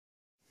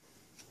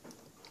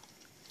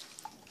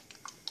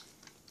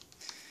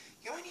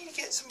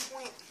at some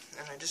point,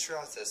 and I just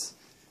realized this,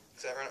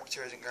 because I ran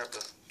upstairs and grabbed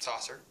the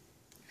saucer.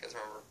 You guys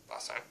remember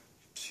last time?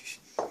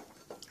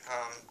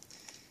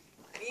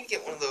 I need to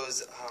get one of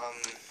those,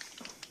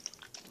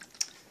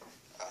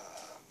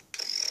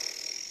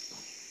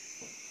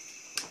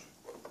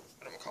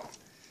 what do I call them?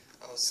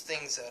 Those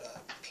things that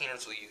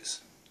painters will use.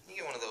 You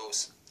get one of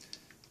those,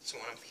 so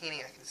when I'm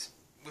painting, I can just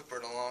whip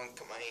it along,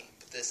 put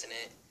this in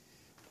it.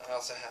 I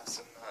also have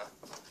some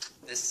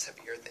this type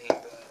of urethane,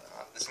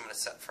 but this I'm going to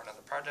set for another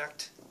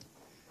project.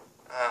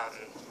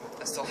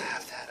 I still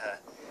have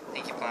that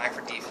thank you blank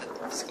for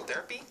physical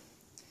therapy.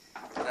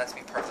 And that's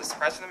me part of the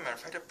surprise for them. Matter of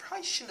fact, I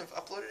probably shouldn't have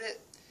uploaded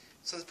it.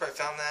 Someone's probably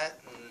found that,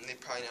 and they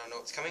probably now know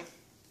what's coming.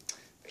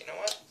 But you know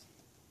what?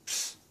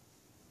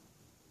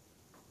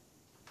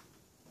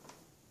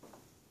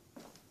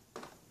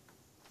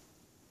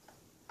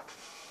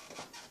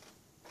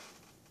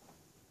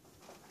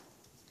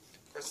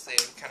 Of course, they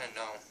kind of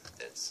know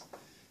that it's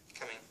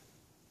coming.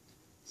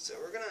 So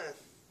we're gonna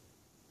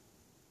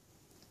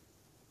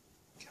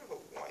kind of a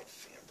wide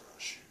fan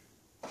brush.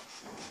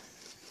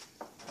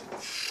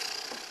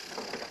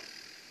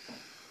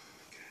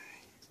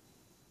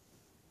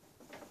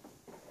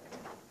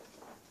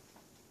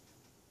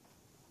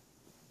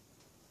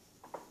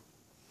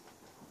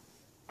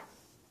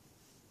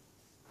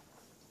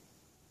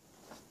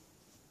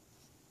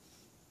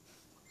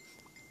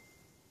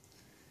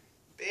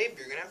 Babe,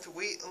 you're gonna have to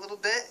wait a little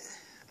bit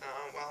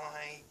while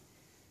I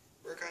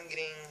work on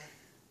getting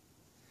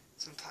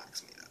some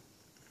plaques made up.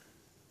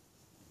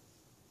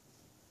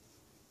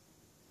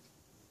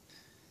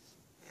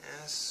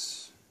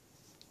 Yes.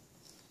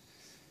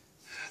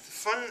 The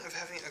fun of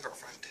having a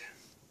girlfriend.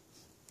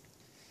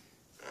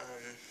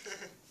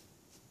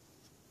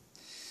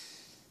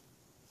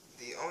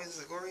 Always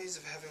the glories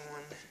of having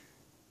one.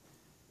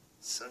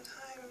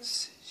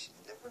 Sometimes she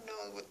never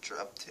knows what you're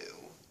up to.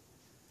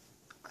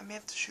 I may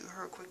have to shoot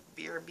her a quick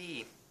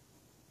BRB.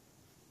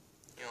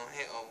 You know,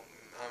 hey,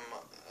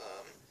 I'm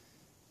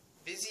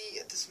busy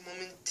at this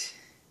moment.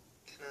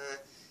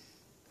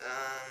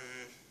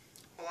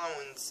 Hold on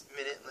 1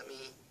 minute. Let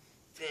me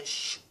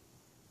finish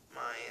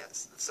my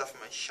stuff in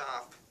my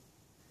shop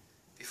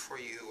before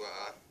you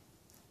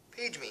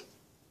page me.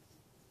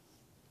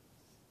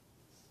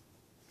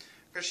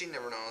 Because she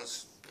never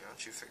knows. You know,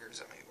 she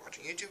figures I might be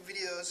watching YouTube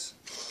videos.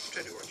 Which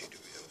I do watch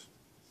YouTube videos.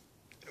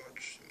 I do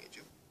watch some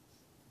YouTube.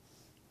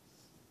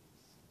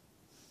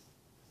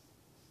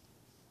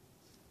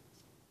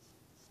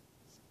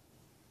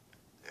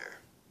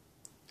 There.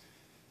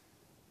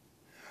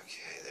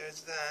 Okay,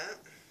 there's that.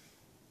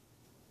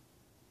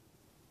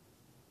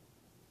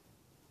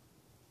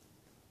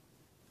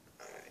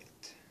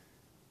 Alright.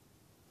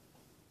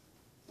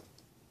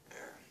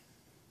 There.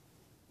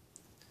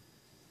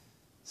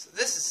 So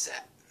this is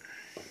set.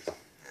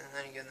 And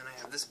then again,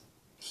 I have this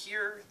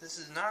here. This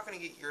is not going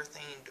to get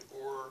urethaned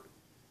or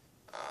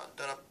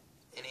done up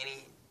in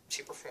any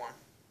shape or form.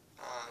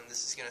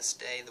 This is going to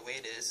stay the way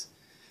it is.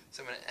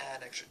 So I'm going to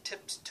add extra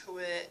tips to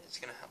it. It's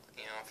going to help,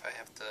 you know, if I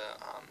have to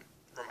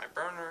run my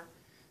burner,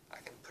 I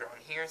can put it on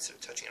here instead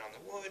of touching it on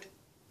the wood.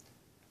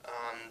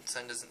 So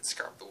it doesn't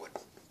scarp the wood.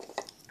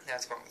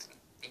 That's one with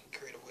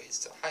creative ways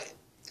to hide it.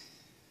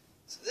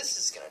 So this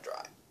is going to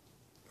dry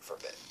for a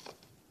bit.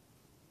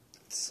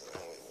 So we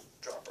will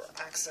drop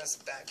our access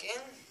back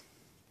in.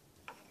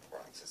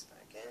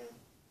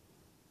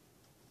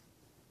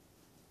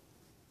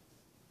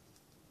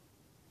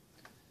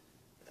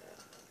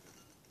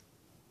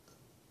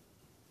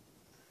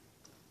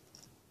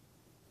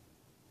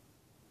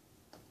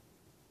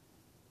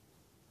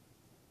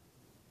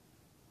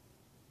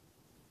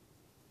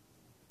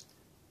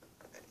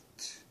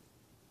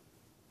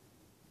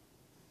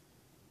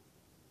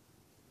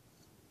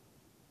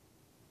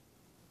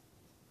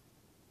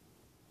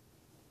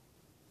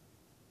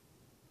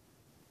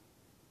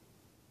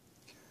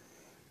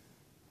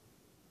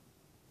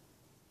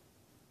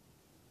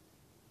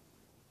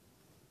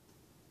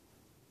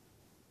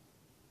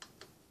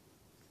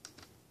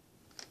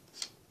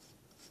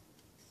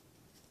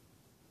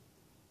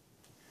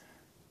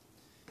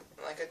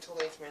 Like I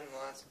told H-Man in the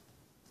last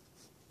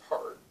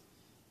part,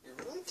 you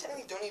really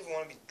technically don't even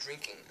want to be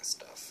drinking this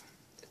stuff.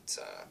 It's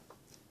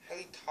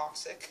highly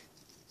toxic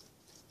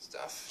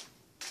stuff.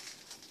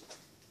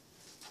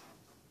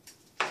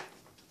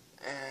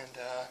 And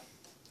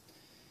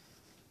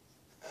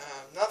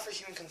not for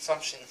human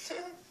consumption.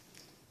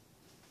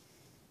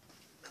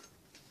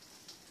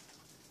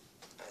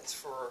 It's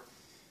for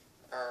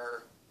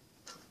our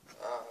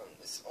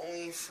it's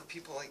only for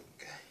people like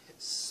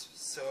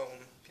so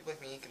people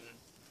like me can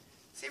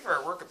save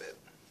our work a bit.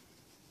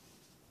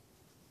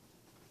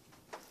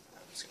 I'm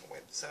just going to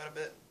wipe this out a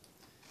bit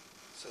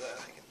so that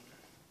I can...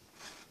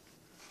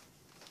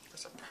 Of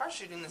course, I'm probably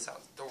shooting this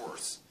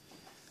outdoors.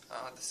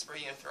 The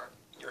spray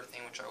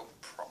urethane, which I will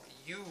probably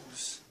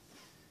use.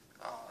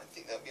 I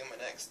think that'll be on my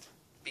next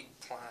big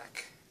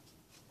plaque.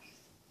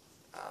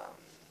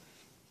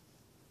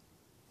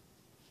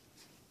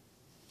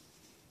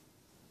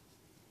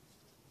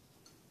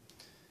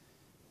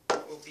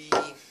 Will be...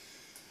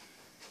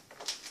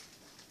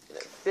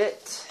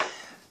 bit.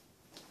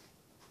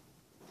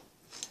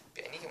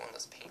 Yeah, I need to get one of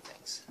those paint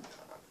things.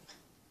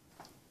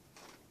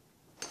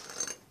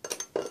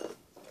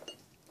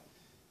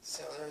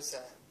 So there's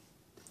that.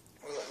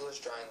 We'll let those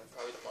dry and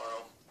probably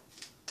tomorrow.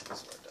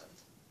 So we're done.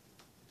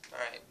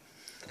 Alright.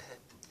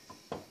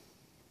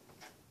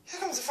 Here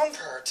comes the fun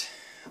part.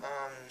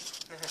 I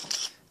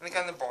think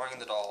I'm the boring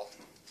the doll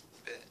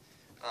bit.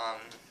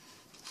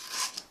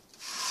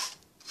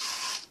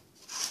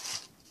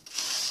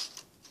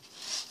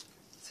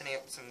 Setting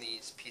up some of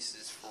these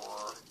pieces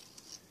for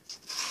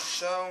the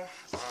show.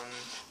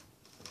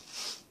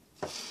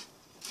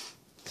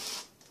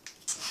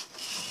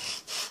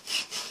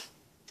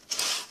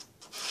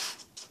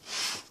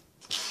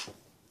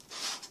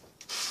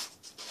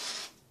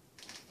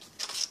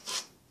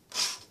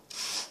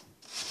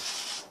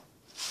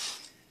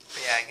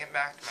 Get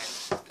back to my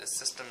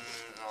system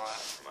and all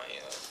that for my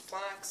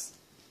flax.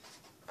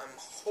 I'm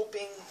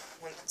hoping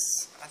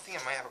I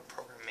think I might have a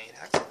program made.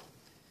 Actually,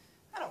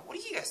 I don't know. What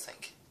do you guys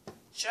think?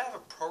 Should I have a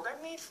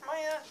program made for my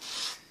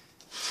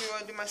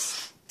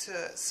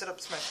to set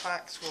up so my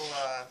flax will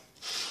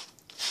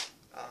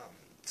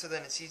so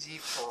then it's easy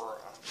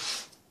for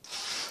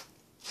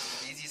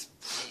the easiest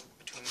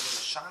between me and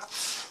the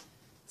shops.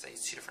 So I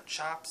use 2 different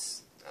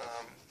shops.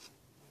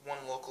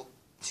 One local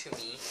to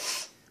me.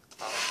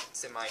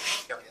 It's in my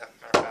area.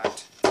 Matter of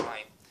fact,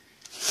 my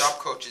job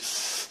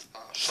coach's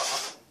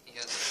shop. He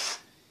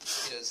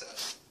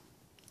does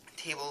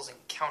tables and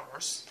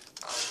counters.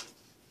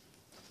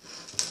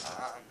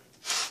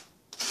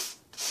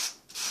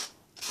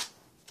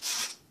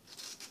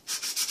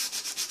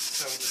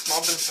 So he's a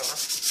small business owner.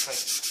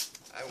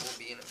 Like I will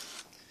be in a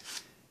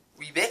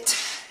wee bit,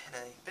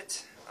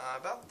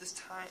 about this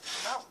time,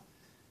 about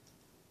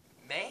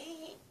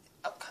May,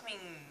 upcoming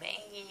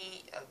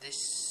May of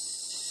this.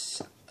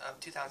 Of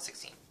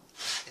 2016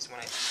 is when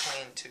I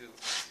plan to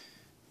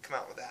come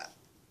out with that.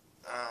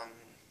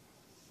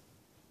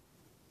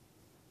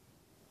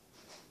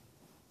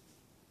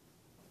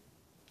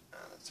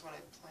 That's when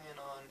I plan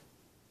on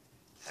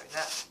having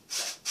that.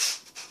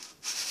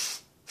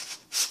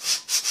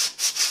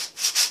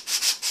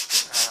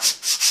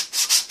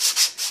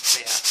 But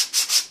yeah,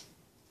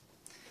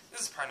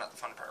 this is probably not the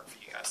fun part for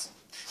you guys.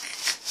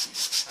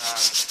 I'm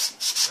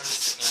just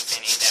sitting here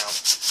fanning it down.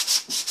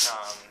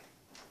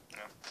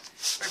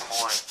 Very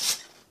boring.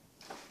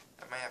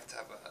 I might have to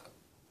have a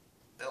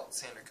belt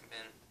sander come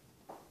in.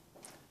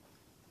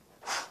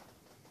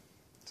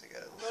 So I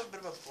got a little bit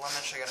of a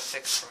blemish I got to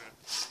fix from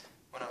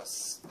when I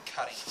was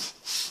cutting.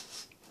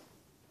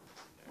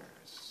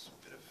 There's a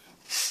bit of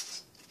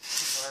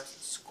teeth marks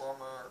and score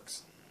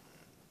marks and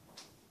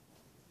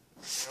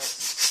everything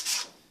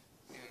else.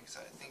 Because I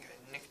think I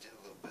nicked it a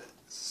little bit.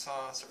 The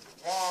saw started to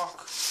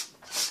walk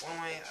one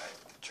way. I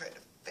tried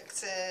to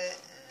fix it and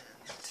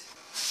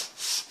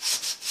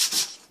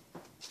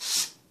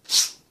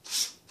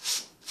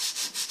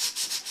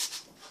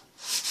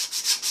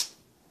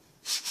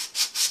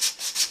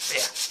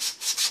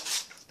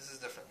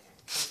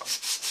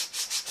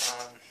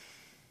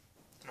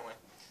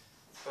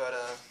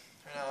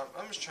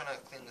I'm just trying to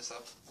clean this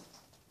up,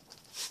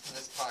 clean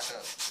this plaque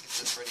up, get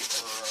this ready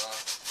for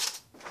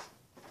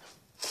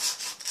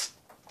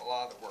a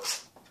lot of the work.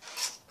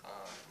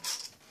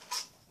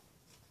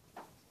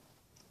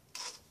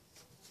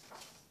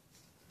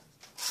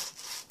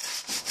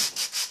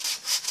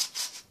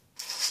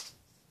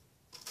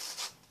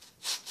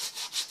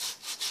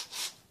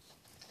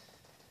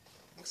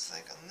 Looks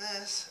like on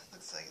this,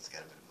 looks like it's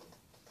got a bit of a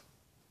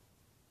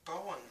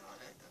bowing on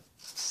it,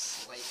 a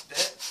slight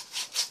bit.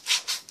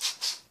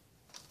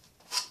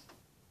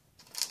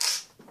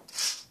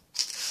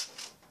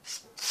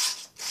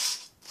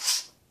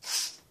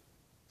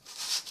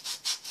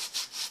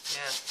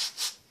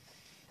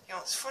 You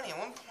know, it's funny, at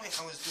one point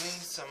I was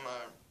doing some,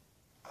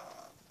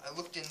 I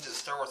looked into the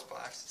Star Wars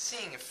plaques,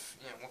 seeing if,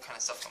 what kind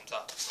of stuff comes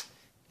up,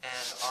 and,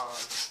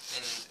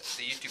 in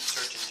the YouTube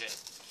search engine,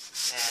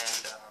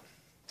 and,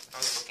 I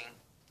was looking,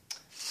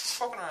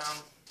 poking around,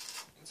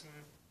 doing some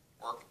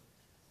work,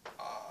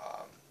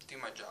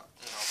 doing my job,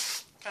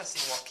 kind of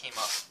seeing what came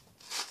up,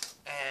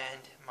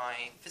 and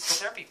my physical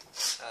therapy,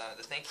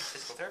 the Thank You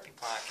Physical Therapy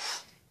plaque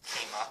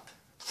came up,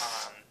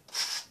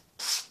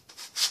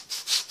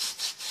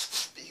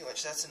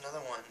 which that's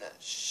another one that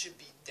should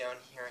be down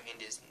here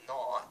and is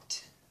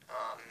not.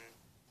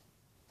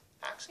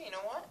 Actually, you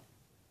know what?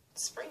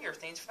 Spray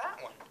urethane for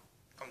that one.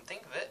 Come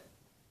think of it.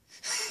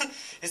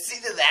 It's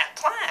either that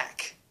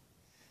plaque.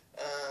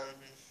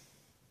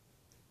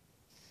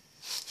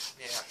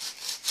 Yeah.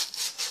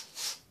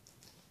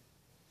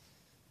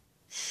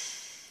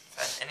 If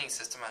I had any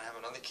system, I'd have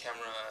another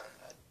camera.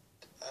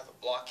 I have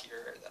a block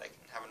here that I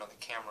can have another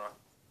camera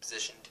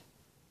positioned,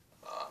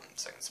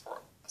 so I can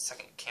support a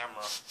second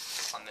camera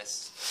on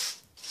this.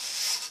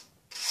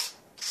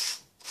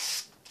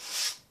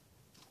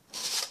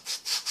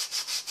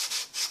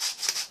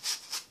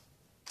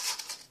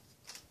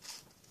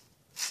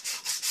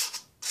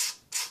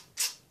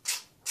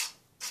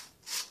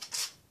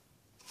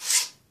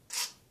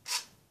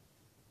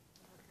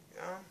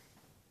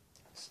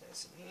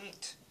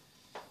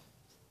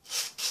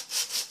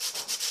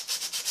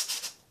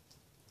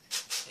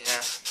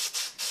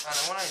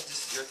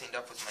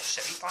 cleaned up was my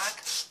Chevy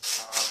black.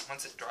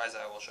 Once it dries,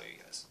 I will show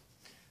you guys.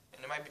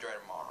 And it might be dry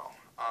tomorrow.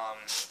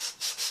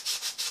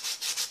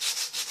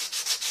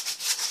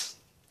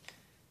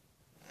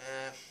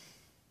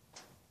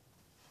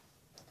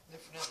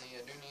 Definitely,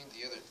 I do need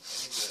the other. I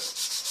need the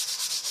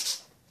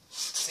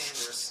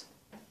sanders.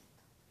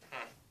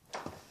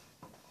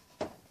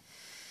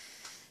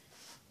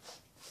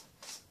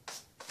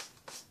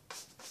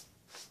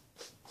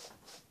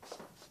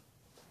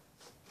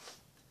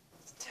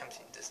 It's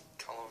tempting to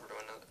call over to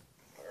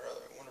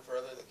one of our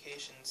other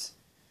locations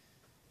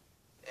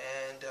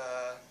and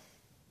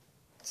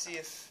see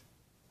if.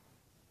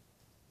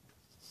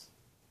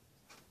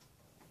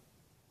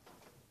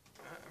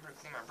 I better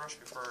clean my brush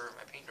before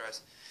my paint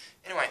dries.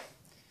 Anyway,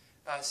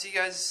 see you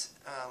guys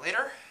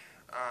later.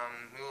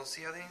 We will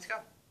see how things go.